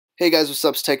Hey guys, what's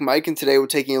up? It's Tech Mike, and today we're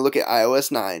taking a look at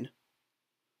iOS 9.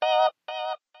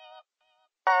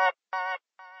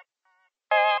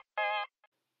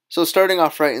 So starting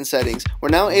off right in settings, we're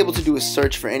now able to do a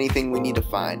search for anything we need to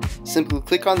find. Simply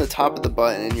click on the top of the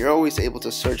button and you're always able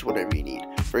to search whatever you need.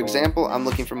 For example, I'm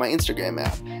looking for my Instagram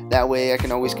app. That way I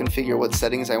can always configure what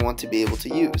settings I want to be able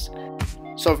to use.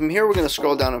 So from here we're going to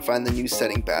scroll down and find the new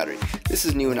setting battery. This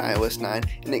is new in iOS 9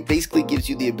 and it basically gives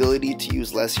you the ability to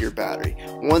use less of your battery.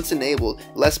 Once enabled,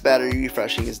 less battery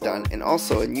refreshing is done and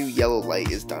also a new yellow light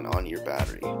is done on your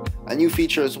battery. A new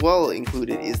feature as well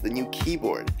included is the new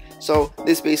keyboard. So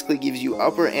this basically gives you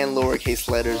upper and lowercase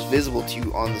letters visible to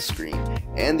you on the screen.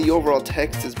 And the overall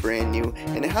text is brand new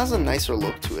and it has a nicer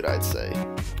look to it, I'd say.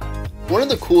 One of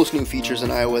the coolest new features in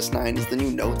iOS 9 is the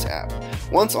new Notes app.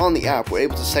 Once on the app, we're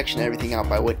able to section everything out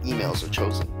by what emails are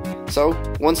chosen. So,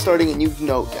 once starting a new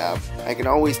Note app, I can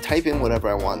always type in whatever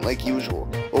I want like usual.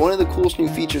 But one of the coolest new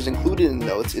features included in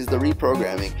Notes is the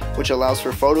reprogramming, which allows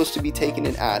for photos to be taken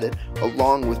and added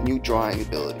along with new drawing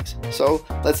abilities. So,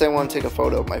 let's say I want to take a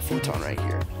photo of my futon right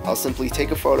here. I'll simply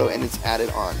take a photo and it's added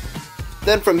on.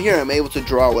 Then from here I'm able to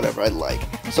draw whatever I'd like.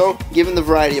 So given the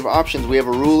variety of options, we have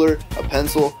a ruler, a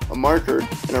pencil, a marker,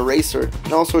 an eraser,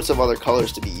 and all sorts of other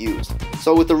colors to be used.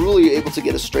 So with the ruler you're able to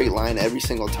get a straight line every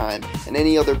single time, and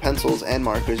any other pencils and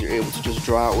markers you're able to just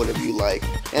draw out whatever you like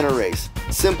and erase.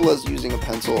 Simple as using a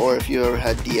pencil, or if you ever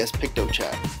had DS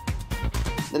PictoChat.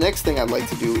 The next thing I'd like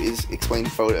to do is explain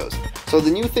photos. So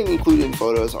the new thing included in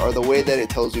photos are the way that it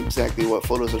tells you exactly what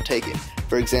photos are taken.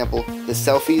 For example, the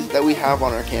selfies that we have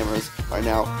on our cameras are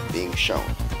now being shown.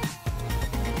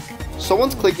 So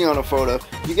once clicking on a photo,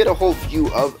 you get a whole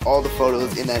view of all the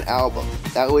photos in that album.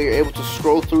 That way you're able to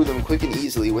scroll through them quick and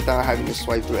easily without having to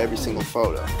swipe through every single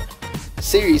photo.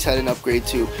 Series had an upgrade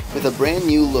too, with a brand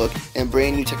new look and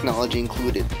brand new technology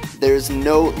included. There is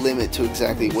no limit to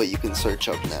exactly what you can search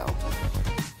up now.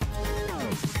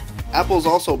 Apple's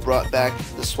also brought back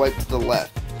the swipe to the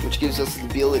left, which gives us the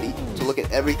ability to look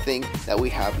at everything that we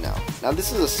have now. Now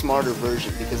this is a smarter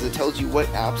version because it tells you what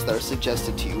apps that are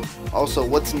suggested to you, also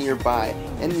what's nearby,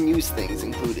 and news things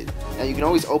included. Now you can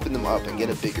always open them up and get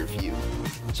a bigger view.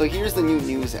 So here's the new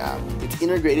news app. It's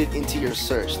integrated into your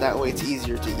search, that way it's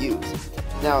easier to use.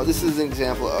 Now this is an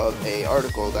example of an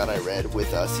article that I read with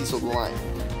Cecil the Lion.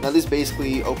 Now this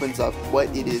basically opens up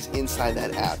what it is inside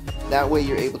that app. That way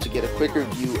you're able to get a quicker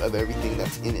view of everything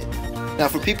that's in it. Now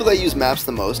for people that use maps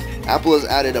the most, Apple has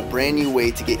added a brand new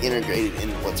way to get integrated in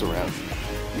what's around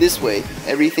you. This way,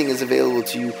 everything is available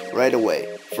to you right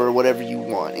away for whatever you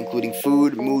want, including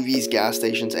food, movies, gas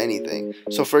stations, anything.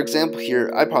 So for example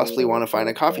here, I possibly want to find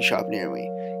a coffee shop near me.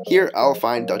 Here I'll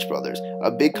find Dutch Brothers, a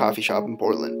big coffee shop in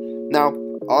Portland. Now,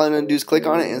 all I'm going to do is click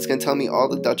on it and it's going to tell me all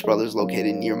the Dutch Brothers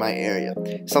located near my area.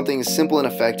 Something is simple and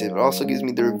effective. It also gives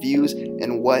me the reviews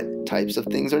and what types of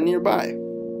things are nearby.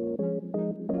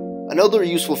 Another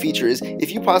useful feature is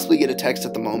if you possibly get a text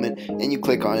at the moment and you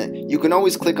click on it, you can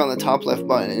always click on the top left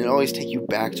button and it'll always take you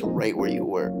back to right where you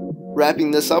were.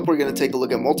 Wrapping this up, we're going to take a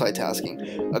look at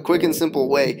multitasking, a quick and simple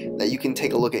way that you can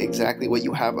take a look at exactly what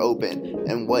you have open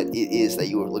and what it is that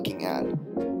you are looking at.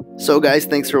 So guys,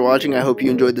 thanks for watching. I hope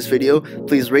you enjoyed this video.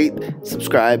 Please rate,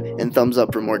 subscribe, and thumbs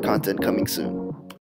up for more content coming soon.